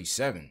 and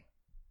 37.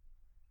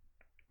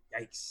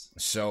 Yikes.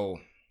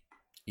 So,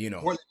 you know.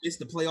 Portland missed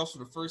the playoffs for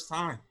the first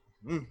time.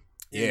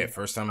 Yeah,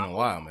 first time in a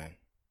while, man.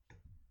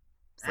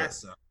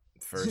 That's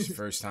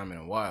First time in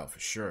a while, for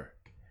sure.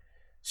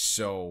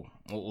 So,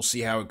 we'll see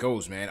how it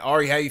goes, man.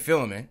 Ari, how you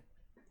feeling, man?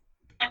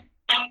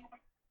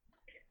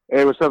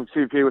 Hey, what's up,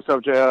 CP? What's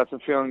up, JS?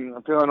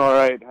 I'm feeling all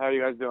right. How are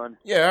you guys doing?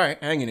 Yeah, all right.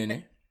 Hanging in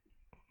there.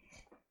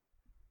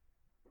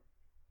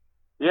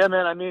 Yeah,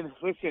 man. I mean,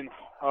 listen,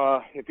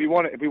 if we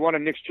want a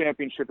Knicks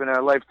championship in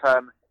our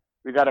lifetime,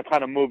 we got to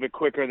kind of move it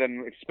quicker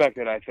than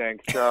expected, I think.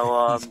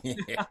 So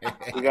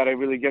we got to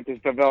really get this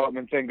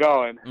development thing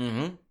going.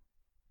 Mm-hmm.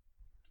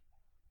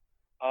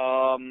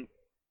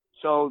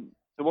 So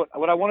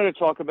what I wanted to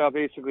talk about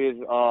basically is,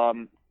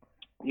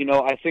 you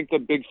know, I think the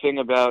big thing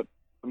about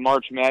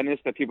March Madness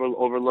that people are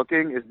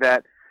overlooking is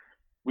that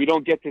we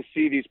don't get to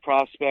see these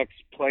prospects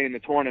play in the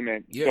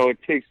tournament. Yeah. So it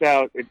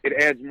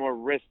adds more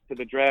risk to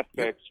the draft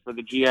picks for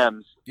the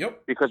GMs.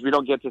 Yep. Because we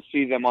don't get to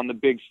see them on the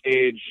big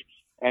stage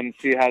and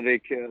see how they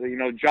can, you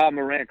know, Ja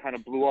Morant kind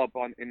of blew up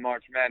in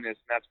March Madness,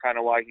 and that's kind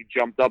of why he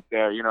jumped up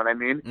there, you know what I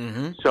mean?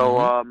 Mm-hmm.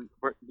 So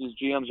these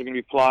GMs are going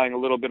to be flying a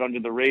little bit under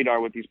the radar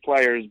with these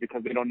players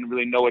because they don't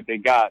really know what they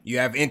got. You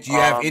have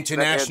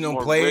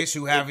international players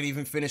who haven't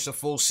even finished a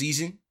full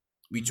season.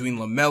 Between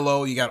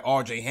LaMelo, you got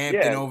R.J.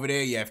 Hampton over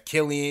there. You have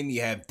Killian.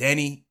 You have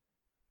Denny.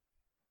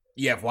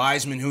 You have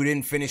Wiseman, who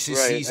didn't finish his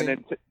season.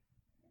 And then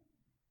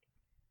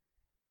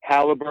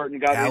Halliburton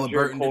got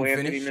injured. Cole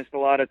Anthony missed a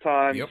lot of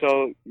time. Yep.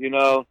 So, you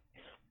know,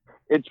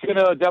 it's going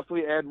to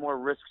definitely add more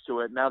risks to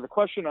it. Now, the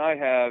question I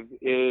have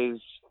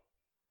is,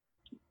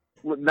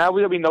 now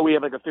we know we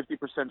have like a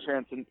 50%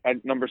 chance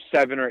at number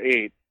 7 or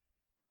 8.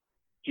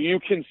 do you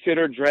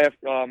consider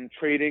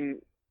trading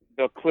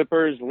the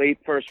Clippers late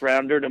first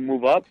rounder to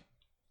move up?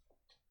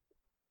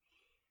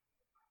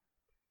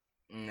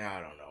 No,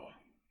 I don't know.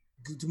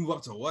 To move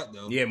up to what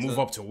though? Yeah, move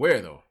up to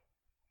where though?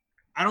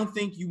 I don't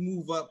think you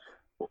move up.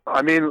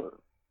 I mean,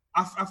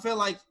 I feel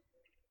like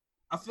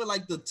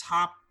the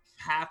top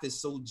half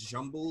is so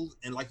jumbled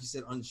and, like you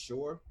said,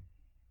 unsure.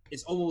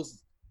 It's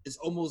almost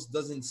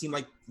doesn't seem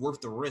like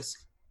worth the risk.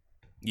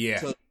 Yeah.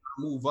 To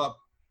move up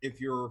if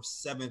you're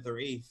 7th or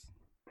 8th,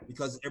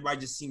 because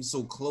everybody just seems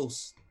so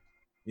close.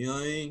 You know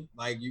what I mean?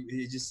 Like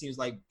it just seems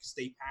like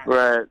stay pat.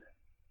 Right.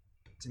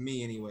 To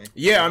me, anyway.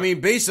 Yeah, I mean,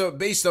 based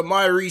on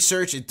my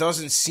research, it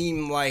doesn't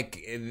seem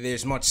like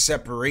there's much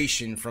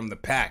separation from the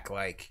pack.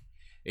 Like,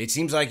 it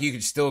seems like you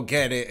could still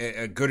get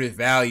a good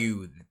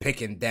value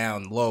picking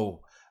down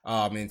low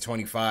in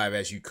 25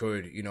 as you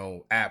could,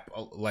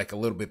 like a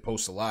little bit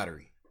post the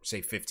lottery,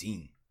 say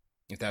 15,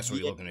 if that's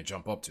what you're looking to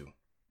jump up to.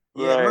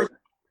 Yeah, right.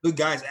 Good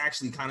guys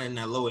actually kind of in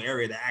that lower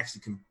area that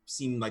actually can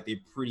seem like they're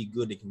pretty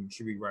good. They can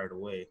contribute right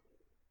away.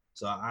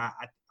 So I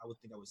would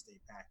think I would stay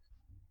packed.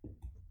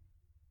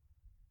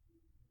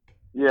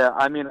 Yeah,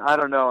 I mean, I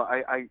don't know.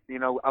 I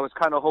was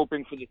kind of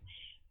hoping for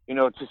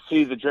to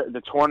see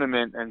the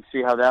tournament and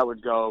see how that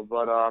would go,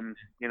 but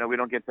we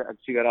don't get to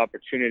see that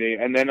opportunity.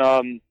 And then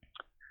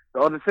the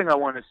other thing I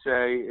want to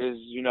say is,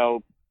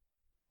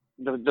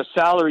 the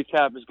salary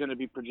cap is going to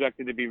be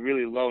projected to be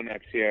really low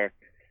next year.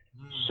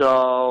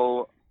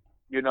 So,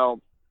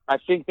 I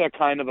think that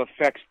kind of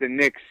affects the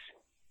Knicks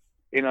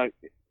in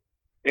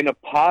a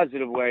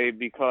positive way,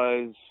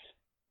 because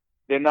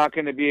they're not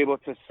going to be able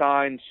to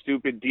sign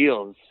stupid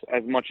deals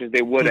as much as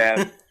they would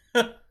have,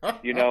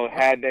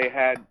 had they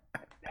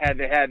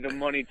had the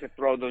money to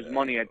throw those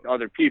money at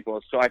other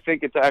people. So I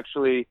think it's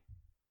actually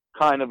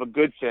kind of a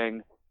good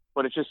thing.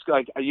 But it's just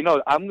like,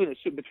 I'm going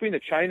to, between the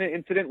China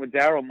incident with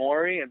Daryl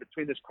Morey and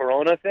between this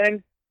Corona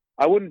thing,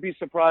 I wouldn't be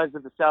surprised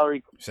if the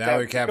salary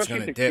cap's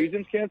going to dip. If the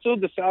season's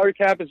canceled, the salary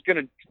cap is going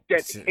to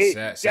get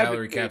hit.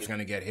 Salary cap's going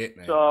to get hit,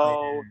 man.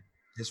 So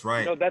that's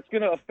right. That's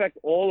going to affect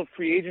all of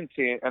free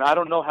agency, and I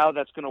don't know how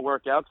that's going to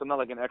work out, because I'm not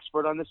like an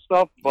expert on this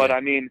stuff. But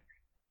I mean,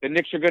 the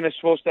Knicks are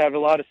supposed to have a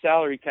lot of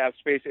salary cap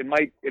space. It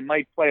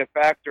might play a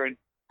factor in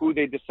who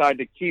they decide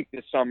to keep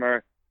this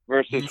summer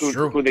versus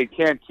who they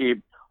can't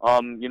keep.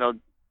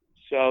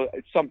 So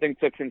it's something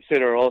to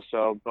consider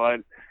also. But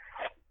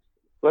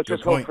let's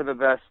just hope for the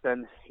best,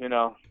 and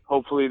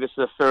hopefully this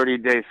is a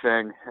 30-day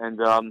thing,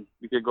 and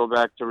we could go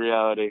back to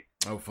reality.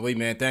 Hopefully,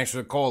 man. Thanks for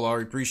the call,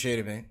 Ari. Appreciate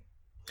it, man.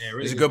 Yeah,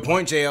 really it's a good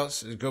point,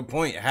 JLs. It's a good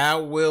point.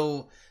 How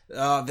will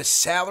the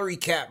salary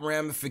cap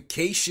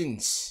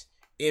ramifications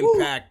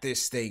impact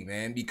this thing,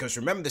 man? Because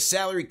remember, the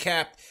salary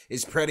cap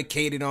is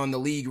predicated on the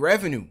league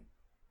revenue.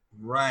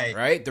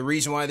 Right. The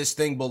reason why this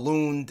thing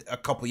ballooned a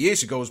couple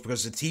years ago is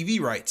because of the TV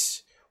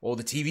rights, or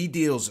the TV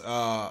deals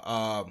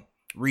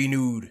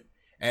renewed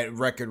at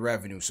record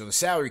revenue. So the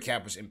salary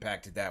cap was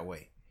impacted that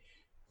way.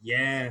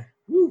 Yeah.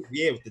 Woo.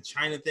 Yeah, with the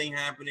China thing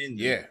happening.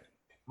 Yeah.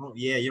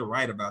 Yeah, you're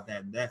right about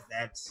that.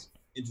 That's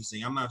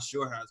interesting. I'm not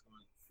sure how it's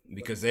going to,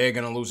 because they're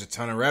going to lose a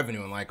ton of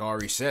revenue, and like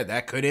Ari said,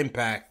 that could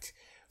impact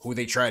who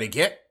they try to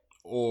get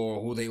or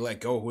who they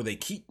let go, who they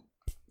keep.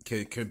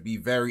 Could be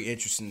very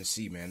interesting to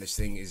see, man. This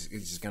thing is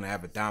just going to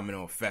have a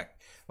domino effect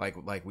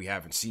like we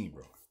haven't seen,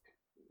 bro.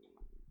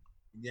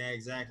 Yeah,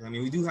 exactly. I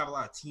mean, we do have a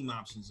lot of team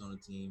options on the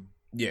team.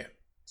 Yeah.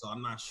 So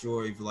I'm not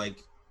sure if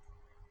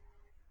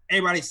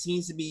everybody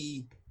seems to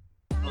be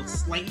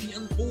slightly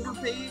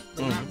overpaid,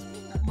 but not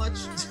that much.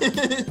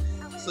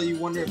 So you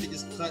wonder if they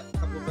just cut a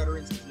couple of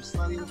veterans because they're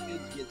slightly overpaid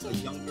to get to a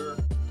younger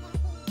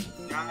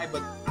guy.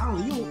 But I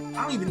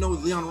don't even know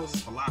Leon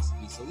Rose's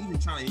philosophy. So even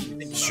trying to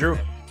think about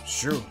that.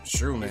 It's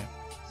true, man.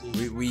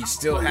 We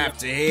still have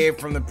to hear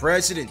from the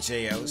president,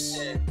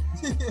 JLs.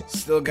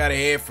 Still got to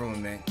hear from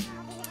him, man.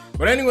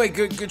 But anyway,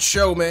 good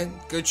show, man.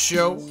 Good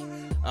show.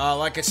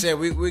 Like I said,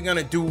 we're going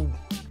to do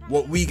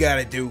what we got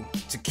to do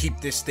to keep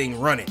this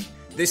thing running.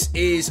 This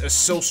is a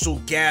social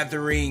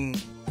gathering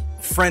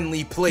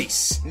friendly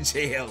place,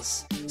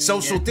 JLs.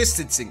 Social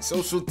distancing.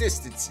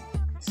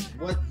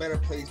 What better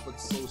place but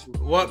social?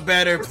 What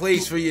better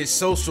place for your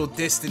social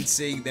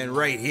distancing than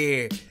right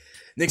here?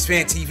 Knicks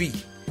Fan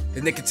TV,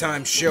 the Nick of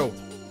Time show.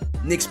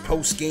 Knicks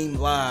post game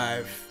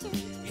live.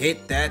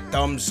 Hit that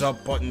thumbs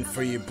up button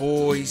for your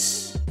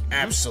boys.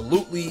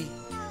 Absolutely.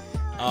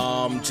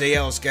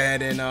 JL's go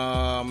ahead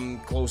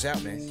and close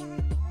out,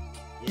 man.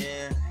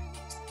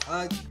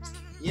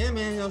 Yeah,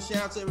 man. Shout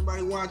out to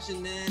everybody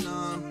watching, man.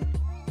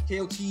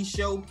 KOT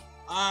show.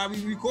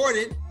 We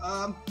recorded.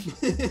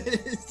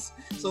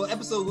 So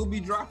episode will be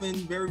dropping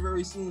very,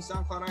 very soon.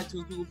 SoundCloud,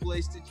 iTunes, Google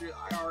Play, Stitcher,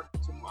 IR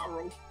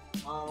tomorrow.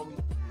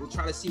 We'll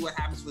try to see what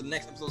happens with the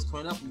next episodes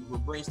coming up. We're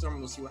brainstorming.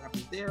 We'll see what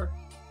happens there.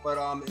 But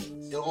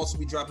it'll also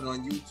be dropping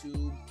on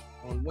YouTube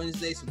on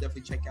Wednesday, so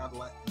definitely check out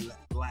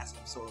the last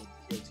episode of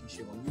the KOT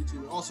show on YouTube.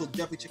 And also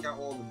definitely check out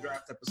all the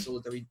draft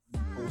episodes that we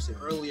posted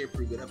earlier.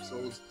 Pretty good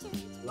episodes.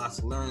 Lots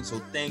to learn. So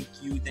thank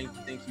you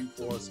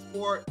for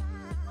support.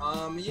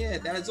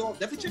 That is all.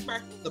 Definitely check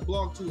back the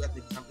blog too at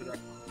thetimecutter.com.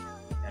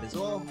 That is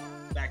all.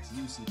 Back to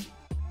you, CP.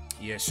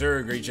 Yes,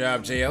 sir. Great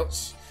job,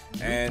 JLs.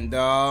 And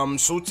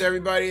salute to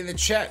everybody in the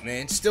chat,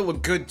 man. Still a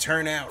good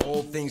turnout,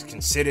 all things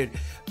considered.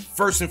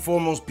 First and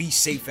foremost, be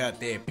safe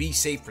out there. Be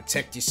safe,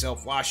 protect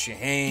yourself, wash your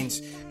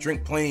hands,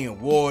 drink plenty of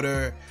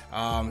water,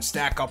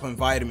 stack up on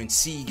vitamin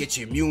C, get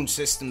your immune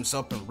systems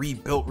up and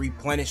rebuilt,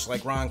 replenished,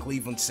 like Ron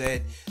Cleveland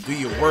said. Do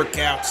your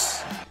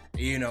workouts,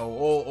 you know,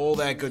 all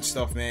that good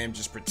stuff, man.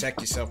 Just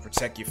protect yourself,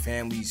 protect your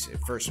families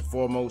first and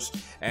foremost.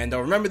 And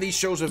remember, these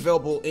shows are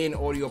available in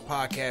audio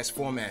podcast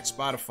format: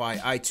 Spotify,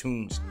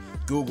 iTunes,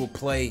 Google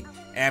Play,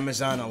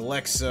 Amazon,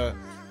 Alexa,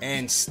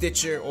 and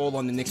Stitcher, all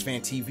on the Knicks Fan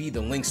TV. The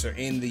links are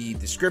in the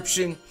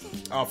description.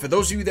 For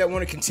those of you that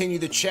want to continue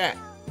the chat,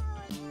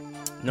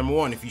 number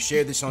one, if you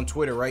share this on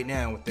Twitter right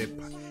now with the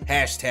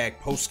hashtag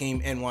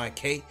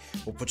PostGameNYK,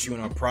 we'll put you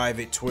in our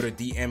private Twitter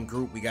DM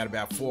group. We got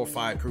about 4 or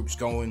 5 groups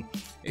going.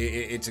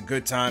 It's a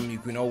good time. You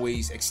can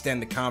always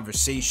extend the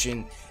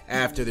conversation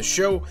after the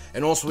show.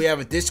 And also, we have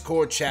a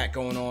Discord chat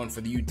going on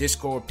for you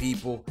Discord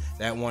people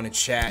that want to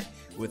chat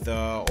with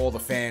all the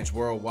fans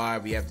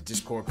worldwide. We have the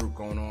Discord group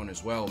going on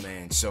as well,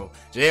 man. So,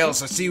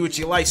 JLs, I see what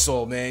you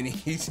Lysol, man.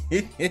 It's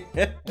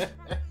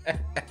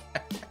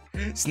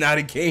not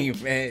a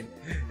game, man.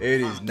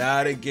 It is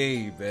not a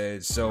game,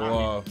 man.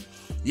 So,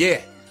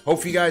 yeah.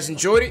 Hope you guys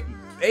enjoyed it.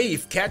 Hey,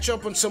 catch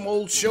up on some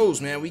old shows,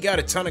 man. We got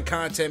a ton of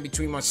content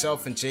between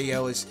myself and Jay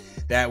Ellis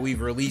that we've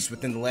released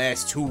within the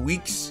last 2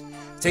 weeks.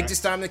 Take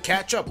this time to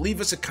catch up. Leave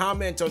us a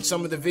comment on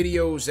some of the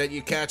videos that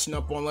you're catching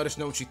up on. Let us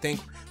know what you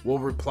think. We'll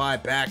reply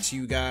back to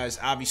you guys.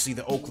 Obviously,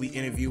 the Oakley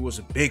interview was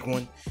a big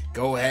one.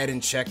 Go ahead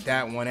and check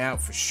that one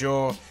out for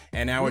sure.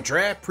 And our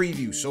draft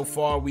preview. So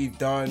far, we've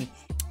done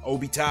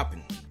Obi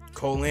Toppin,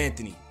 Cole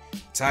Anthony,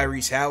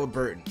 Tyrese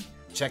Halliburton.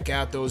 Check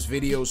out those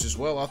videos as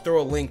well. I'll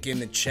throw a link in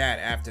the chat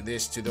after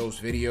this to those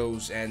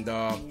videos. And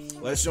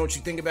let us know what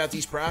you think about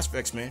these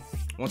prospects, man.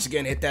 Once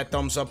again, hit that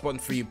thumbs up button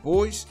for you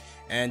boys.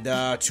 And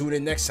tune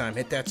in next time.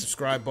 Hit that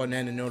subscribe button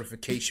and the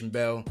notification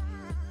bell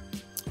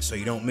so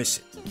you don't miss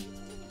it.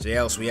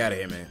 JLs, we out of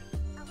here, man.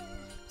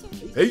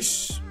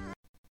 Peace.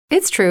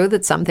 It's true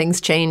that some things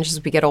change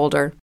as we get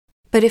older.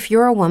 But if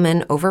you're a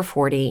woman over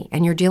 40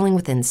 and you're dealing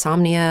with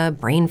insomnia,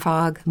 brain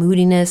fog,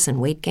 moodiness, and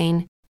weight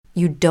gain,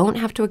 you don't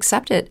have to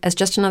accept it as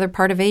just another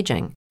part of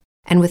aging.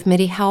 And with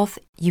MIDI Health,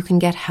 you can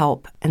get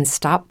help and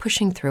stop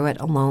pushing through it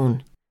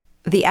alone.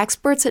 The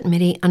experts at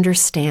MIDI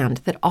understand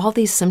that all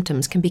these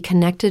symptoms can be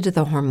connected to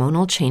the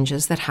hormonal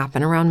changes that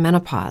happen around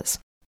menopause,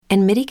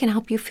 and MIDI can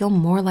help you feel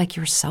more like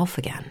yourself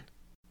again.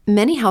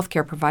 Many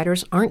healthcare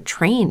providers aren't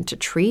trained to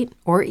treat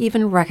or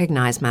even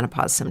recognize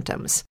menopause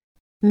symptoms.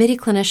 MIDI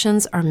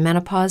clinicians are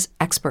menopause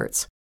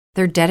experts.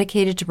 They're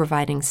dedicated to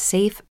providing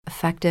safe,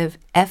 effective,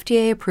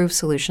 FDA-approved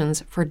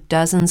solutions for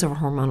dozens of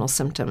hormonal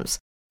symptoms,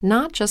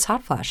 not just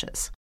hot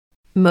flashes.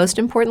 Most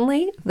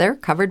importantly, they're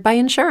covered by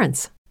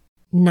insurance.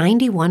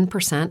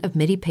 91% of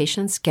MIDI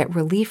patients get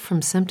relief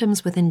from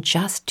symptoms within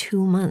just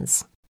 2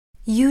 months.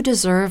 You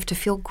deserve to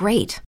feel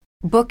great.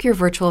 Book your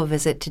virtual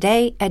visit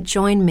today at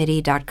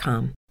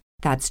joinmidi.com.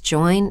 That's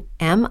joinmidi.com.